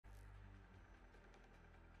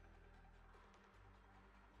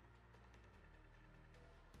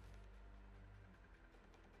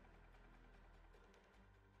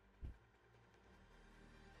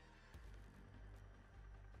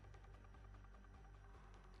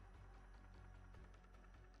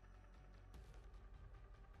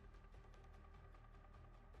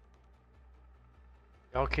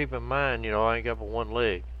Y'all keep in mind, you know, I ain't got but one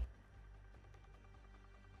leg.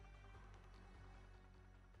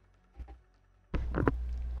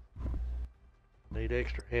 Need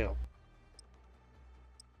extra help.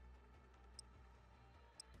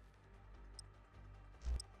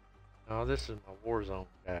 Oh, this is my war zone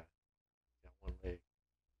guy. Got one leg.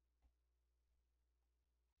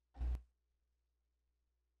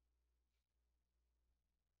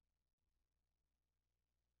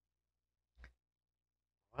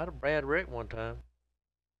 I had a bad wreck one time.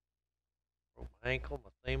 Broke my ankle, my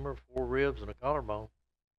femur, 4 ribs, and a collarbone.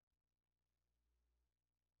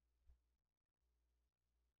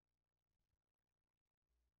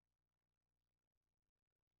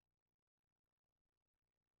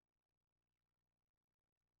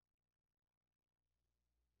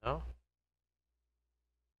 No,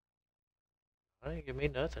 I didn't give me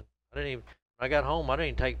nothing. I didn't even. When I got home, I didn't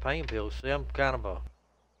even take pain pills. See, I'm kind of a.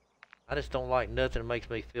 I just don't like nothing that makes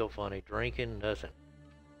me feel funny. Drinking, nothing.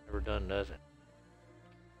 Never done nothing.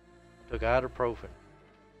 I took ibuprofen.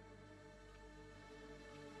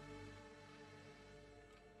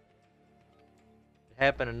 It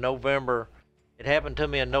happened in November. It happened to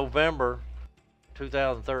me in November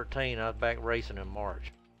 2013. I was back racing in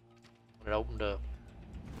March when it opened up.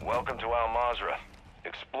 Welcome to Al Mazrah.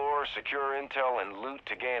 Explore, secure intel, and loot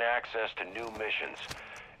to gain access to new missions.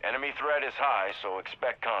 Enemy threat is high, so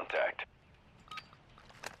expect contact.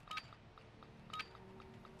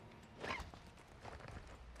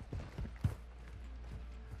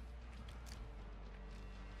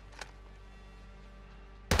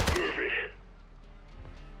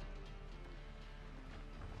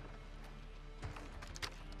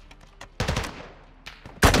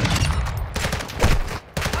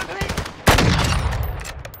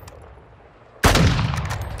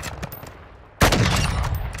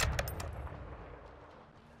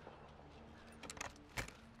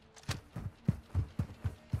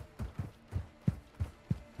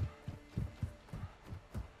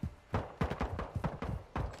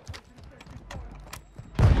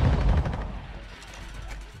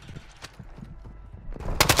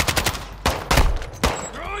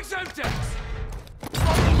 Semtex!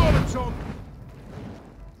 Drop the Molotov!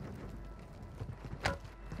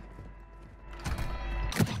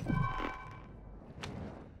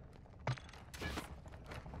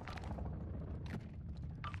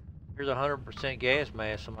 Here's 100% gas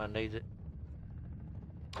mask. Somebody needs it.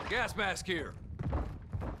 Gas mask here.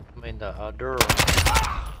 I mean the Dura.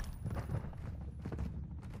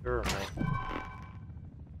 Dura, man.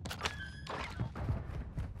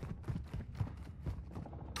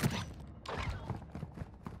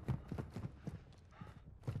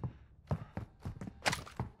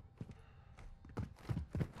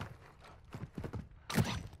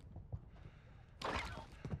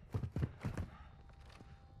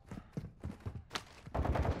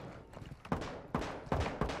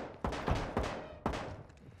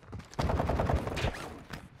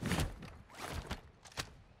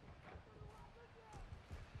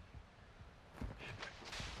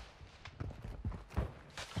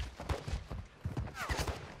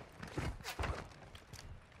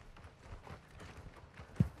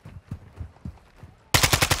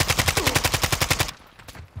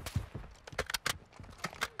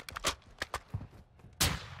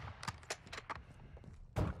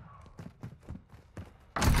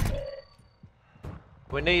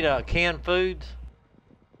 We need canned foods.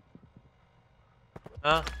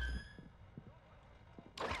 Huh?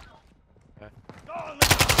 Okay.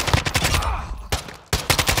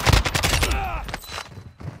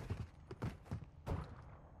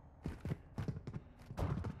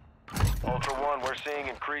 Ultra One, we're seeing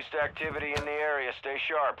increased activity in the area. Stay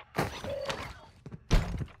sharp.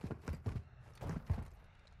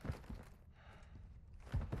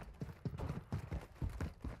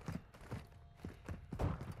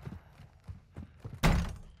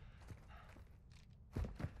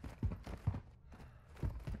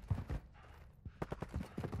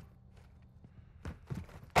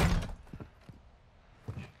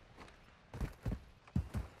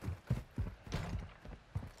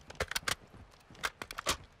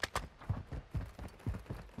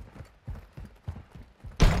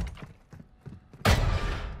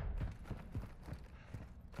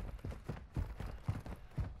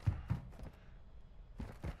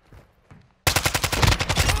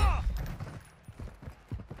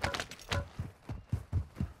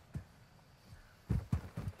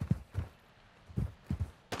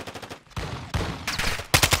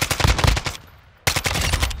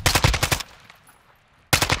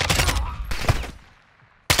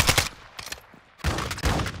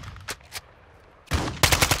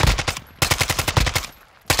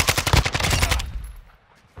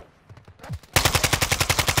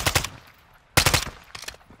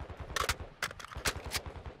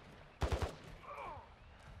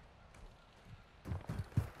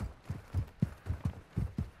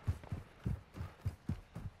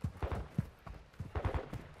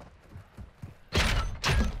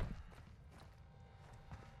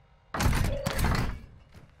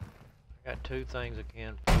 2 things of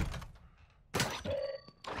canned food.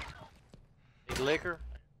 Need liquor?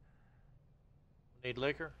 Need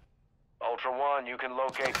liquor? Ultra One, you can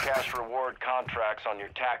locate cash reward contracts on your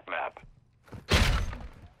TAC map.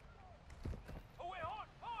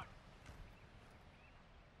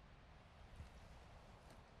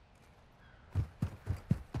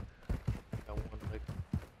 Got 1 liquor.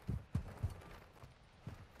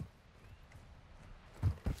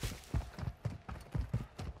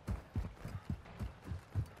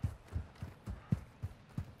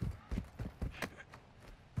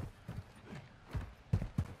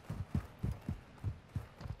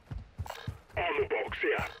 Armor box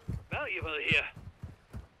here. Valuable here.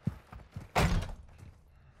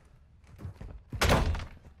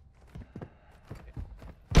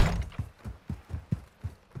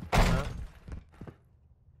 Huh?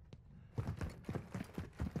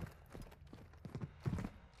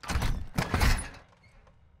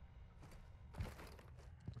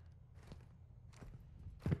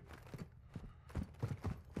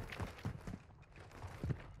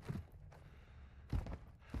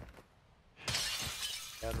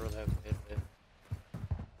 I'd rather have a med bed.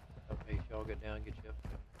 Okay, y'all get down and get you up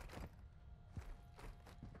there.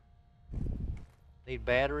 Need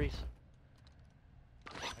batteries?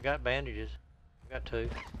 I got bandages. I got 2.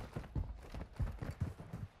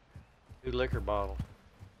 2 liquor bottles.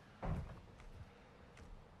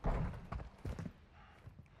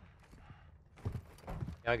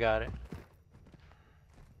 I got it.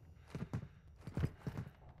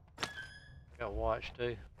 Got watch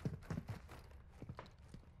too.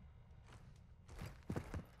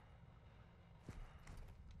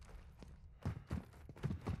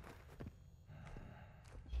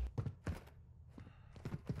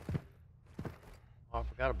 Oh, I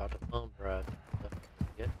forgot about the thumb drive.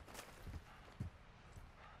 Yet.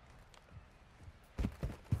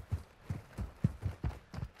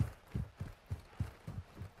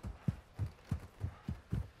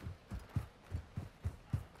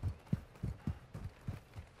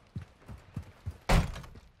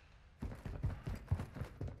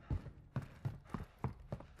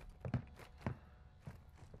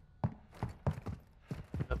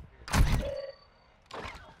 Up here.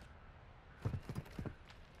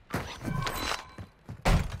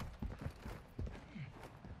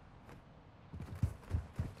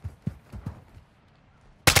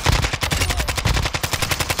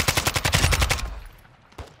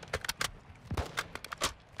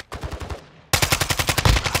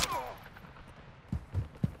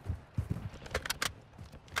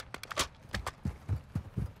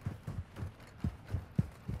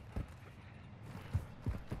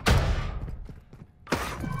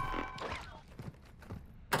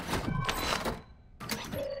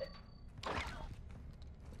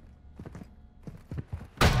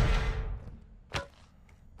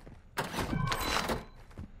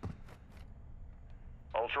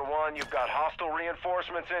 Ultra One, you've got hostile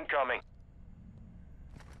reinforcements incoming.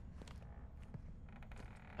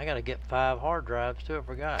 I gotta get 5 hard drives too, I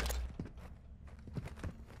forgot.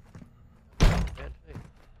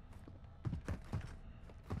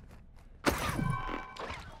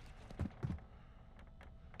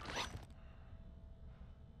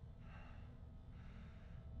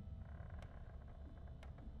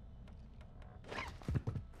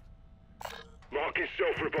 Marking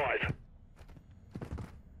self-revive.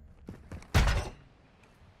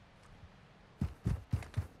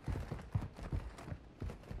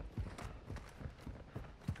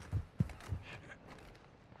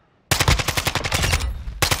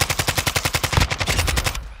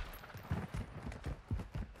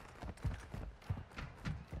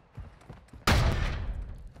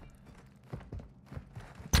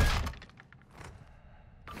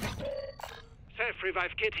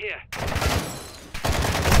 Self-revive kit here.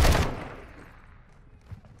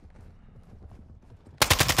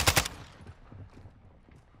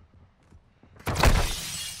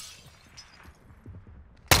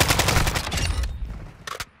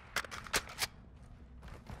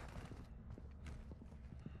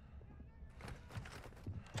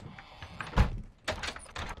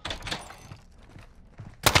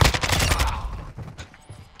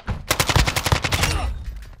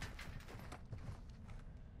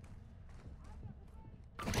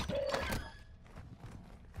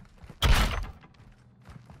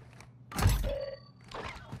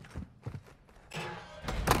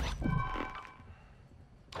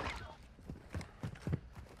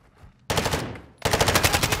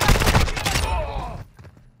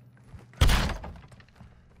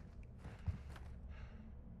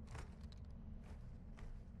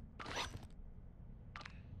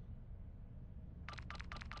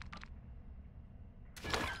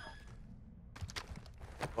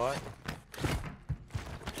 What?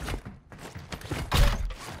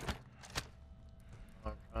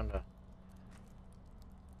 I'm trying to...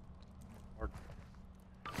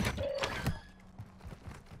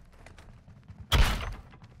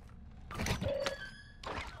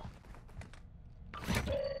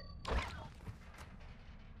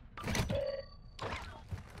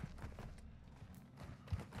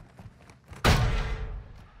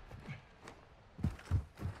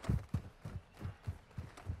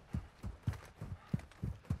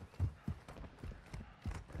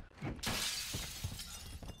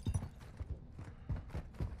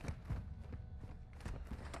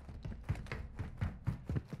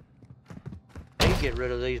 Get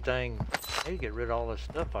rid of these dang. I need to get rid of all this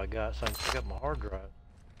stuff I got so I can pick up my hard drive.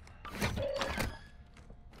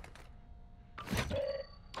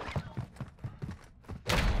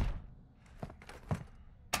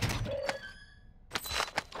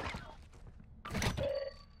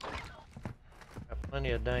 Got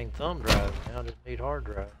plenty of dang thumb drives now, I just need hard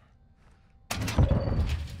drive.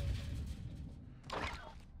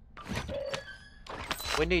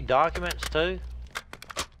 We need documents too.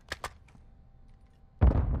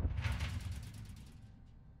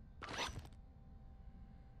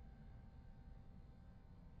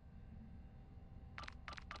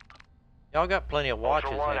 Y'all got plenty of watches,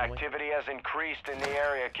 Ultra One, haven't we? activity has increased in the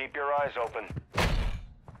area. Keep your eyes open.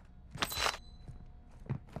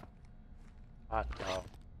 Hot dog.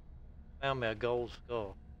 Found me a gold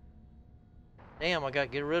skull. Damn, I gotta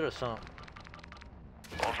get rid of something.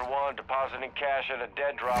 Ultra One, depositing cash at a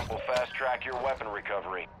dead drop will fast track your weapon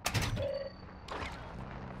recovery.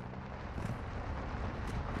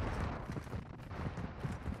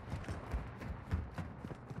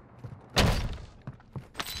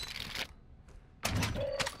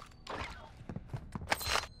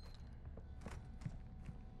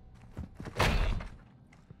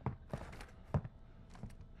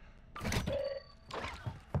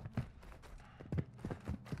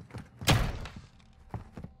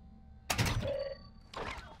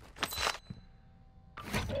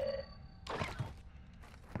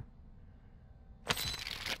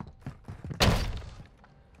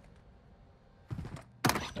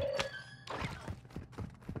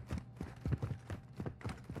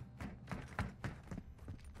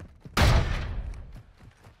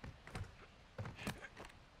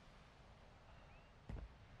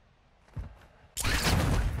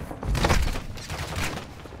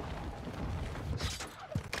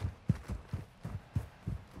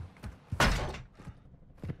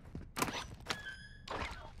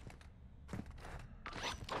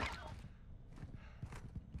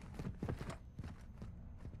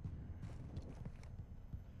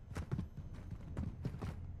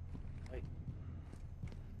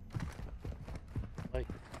 Wait.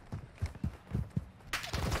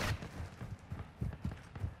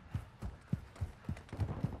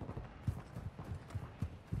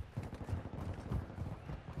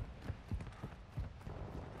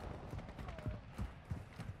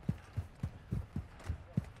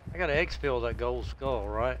 I gotta exfil that gold skull,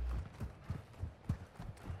 right?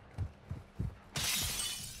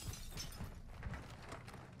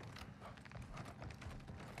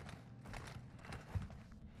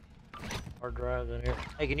 Hard drives in here.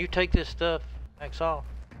 Hey, can you take this stuff, HackSaw?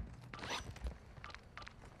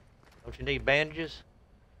 Don't you need bandages?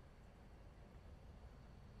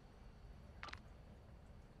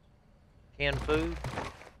 Canned food?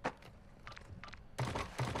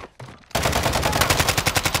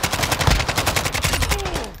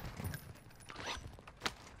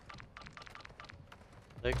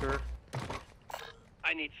 Liquor?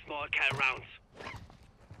 I need small cal rounds.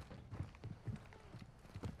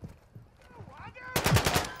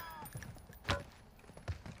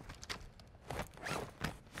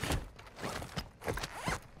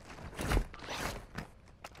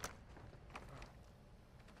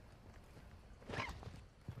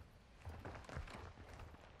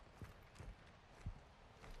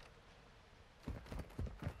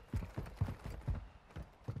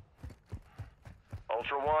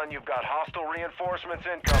 Ultra One, you've got hostile reinforcements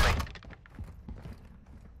incoming.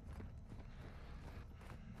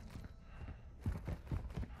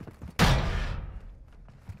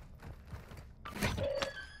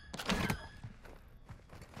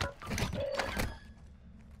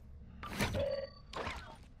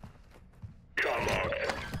 Come on.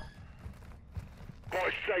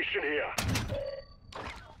 Buy station here.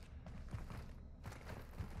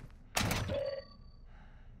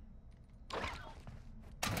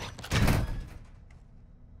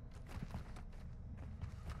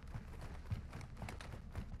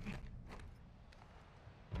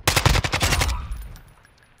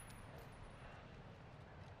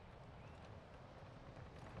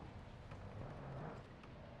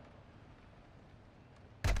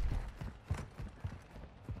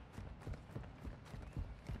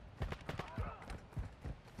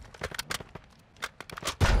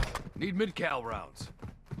 Need mid-cal rounds.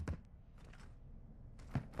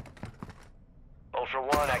 Ultra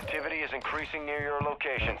One, activity is increasing near your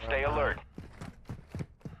location. Stay alert.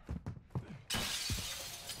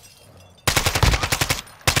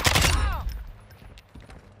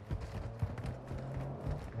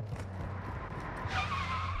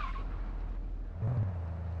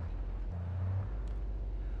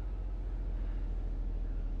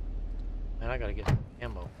 Man, I gotta get some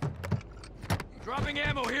ammo. Dropping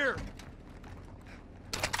ammo here.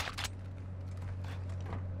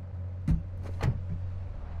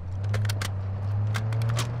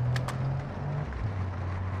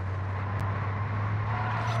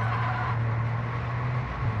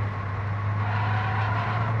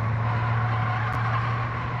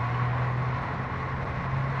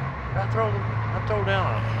 I throw down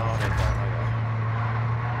on it. No, that's fine. I got it.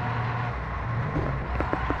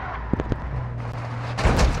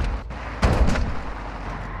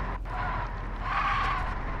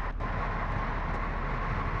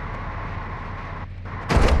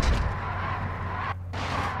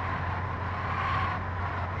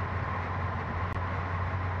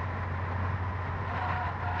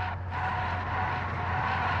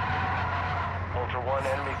 Ultra One,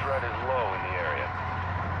 enemy threat is low in the area.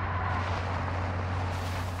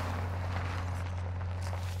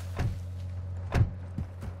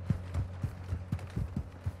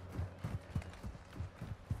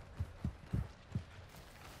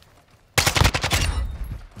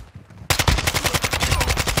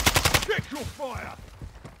 Check your fire.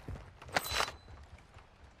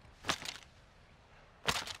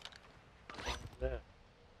 Yeah.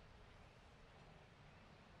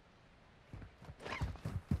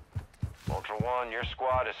 Ultra One, your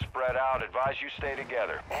squad is spread out. Advise you stay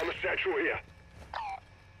together. Armor satchel here.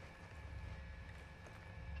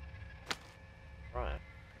 Right.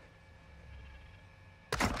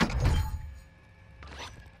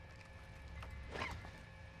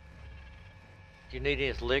 Do you need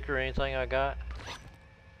any liquor or anything I got?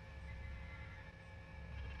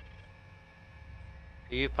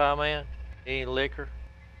 Do you, Pie Man? Any liquor?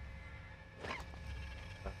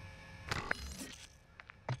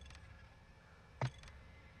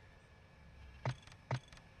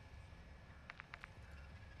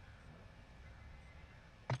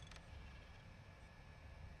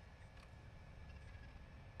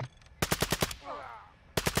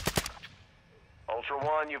 Ultra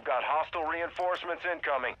One, you've got hostile reinforcements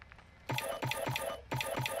incoming.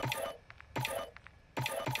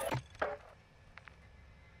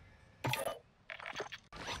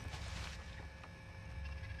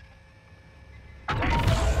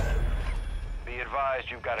 Be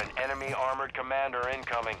advised, you've got an enemy armored commander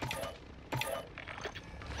incoming.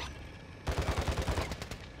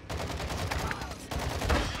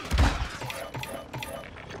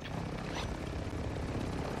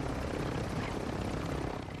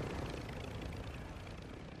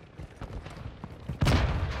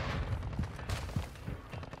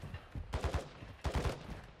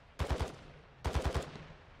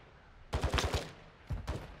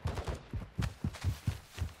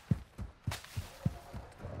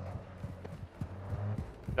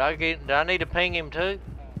 Do I need to ping him too?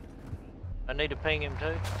 I need to ping him too?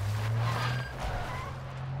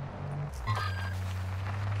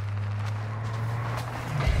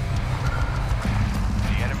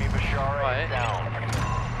 The enemy Bashara Right. is down.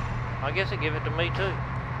 I guess it give it to me too.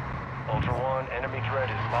 Ultra One, enemy threat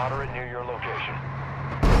is moderate near your location.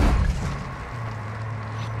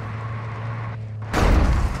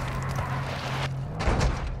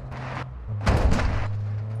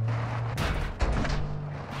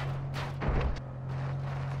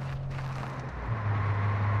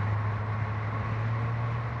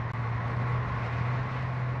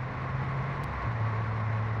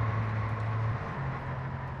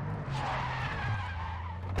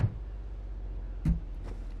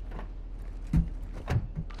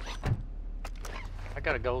 I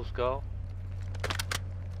got a gold skull.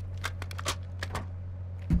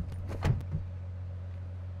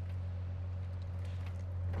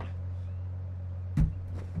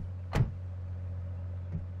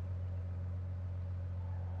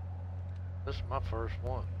 This is my first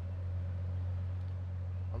one.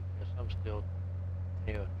 I guess I'm still,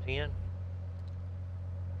 10.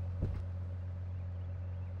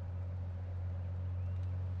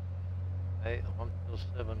 Hey, I'm still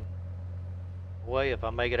 7 away if I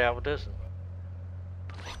make it out with this one.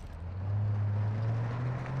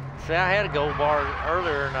 See, I had a gold bar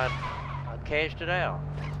earlier and I cashed it out.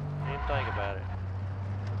 Didn't even think about it.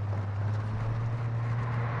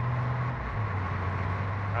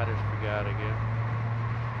 I just forgot again.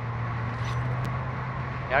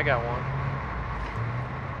 Yeah, I got one.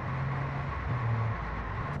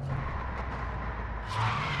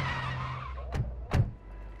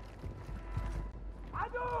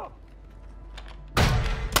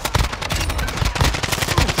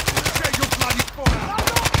 Take your bloody fire!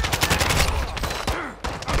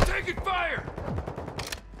 I'm taking fire!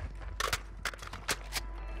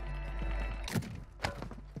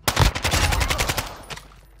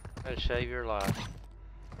 That'll save your life.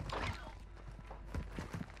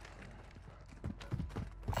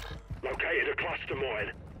 Located a cluster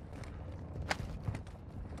mine.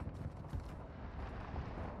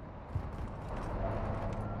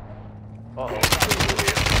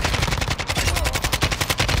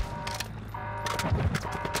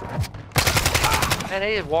 Man,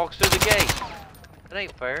 he just walks through the gate. That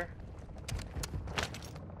ain't fair.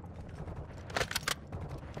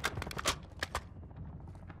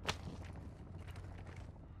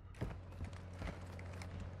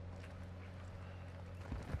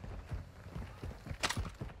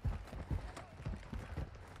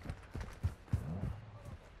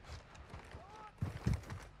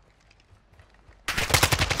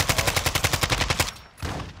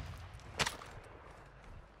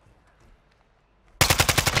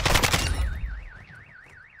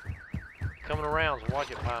 Coming around, so watch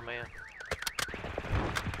it, pieman.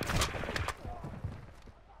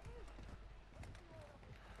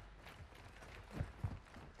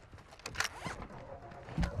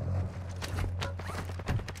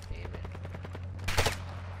 Damn it.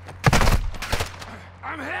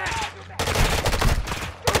 I'm hit!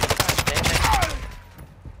 Damn it.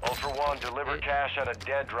 Ultra One, deliver cash at a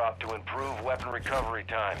dead drop to improve weapon recovery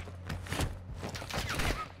time.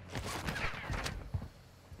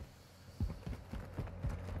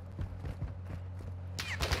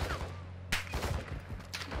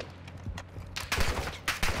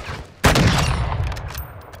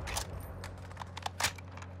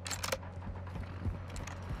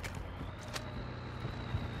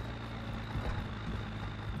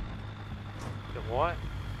 What?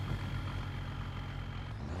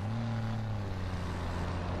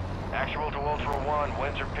 Actual to Ultra One,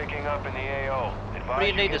 winds are picking up in the AO. Advise What do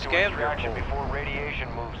you need get the to scavenger extraction for? before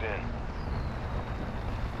radiation moves in.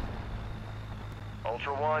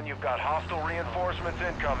 Ultra One, you've got hostile reinforcements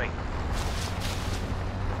incoming.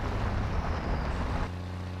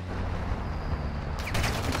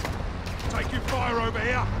 Taking fire over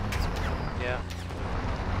here! Yeah.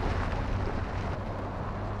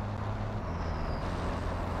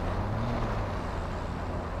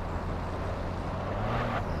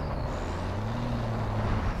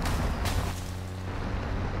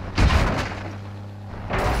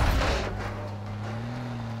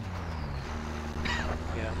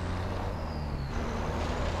 Yeah.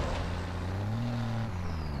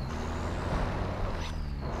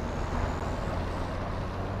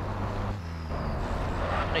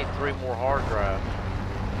 I need 3 more hard drives.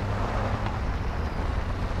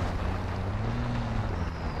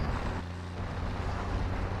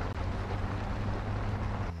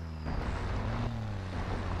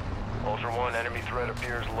 Ultra One, enemy threat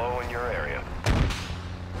appears low in your area.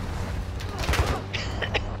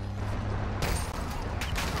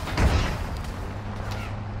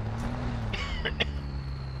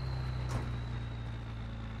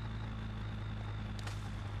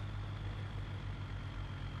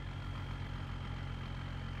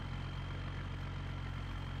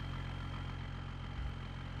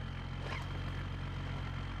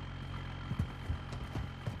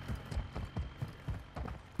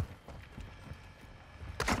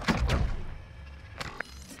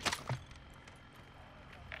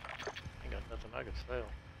 Ain't got nothing I can sell.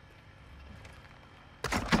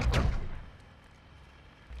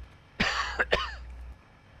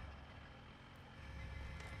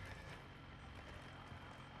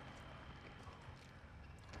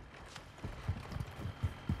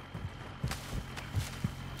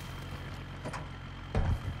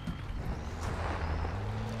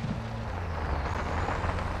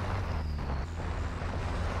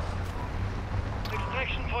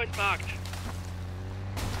 Extraction point marked.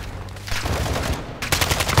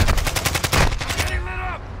 Getting lit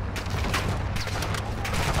up!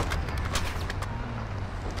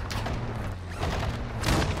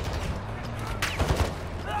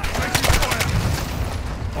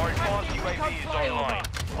 Our response UAV is online.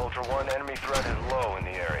 Ultra One, enemy threat is low in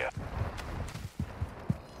the area.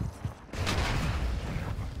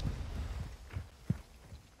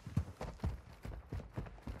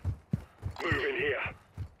 Moving here.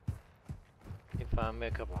 You can find me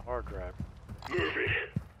a couple of hard drives. Moving.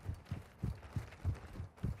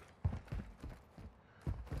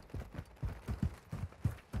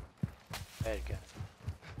 Bad guy.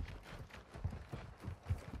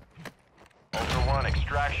 Ultra One,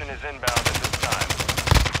 extraction is inbound at this time.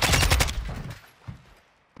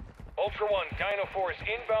 Ultra One, Dino 4 is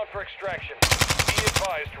inbound for extraction. Be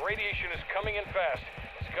advised, radiation is coming in fast.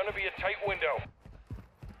 It's gonna be a tight window.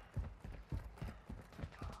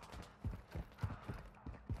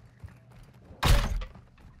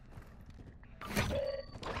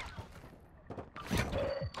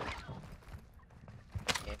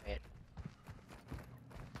 Damn it.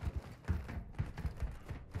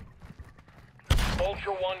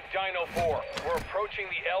 Ultra One, Dino 4. We're approaching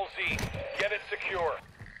the LZ. Get it secure.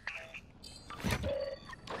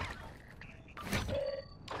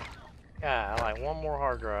 Yeah, I like one more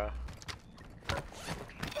hard drive.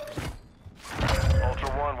 Ultra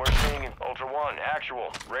One, we're seeing Ultra One,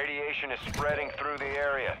 actual. Radiation is spreading through the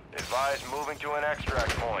area. Advise moving to an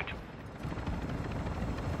extract point.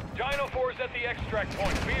 Dino 4 is at the extract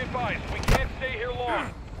point. Be advised, we can't stay here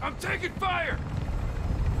long. I'm taking fire!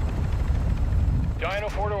 Dino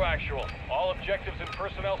 4 to actual. All objectives and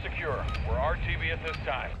personnel secure. We're RTB at this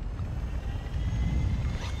time.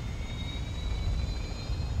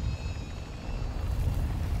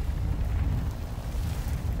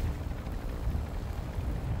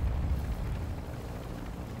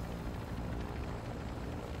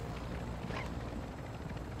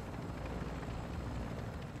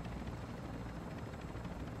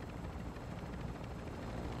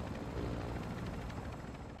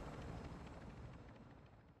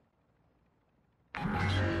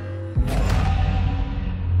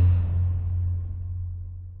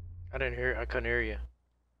 I couldn't hear you.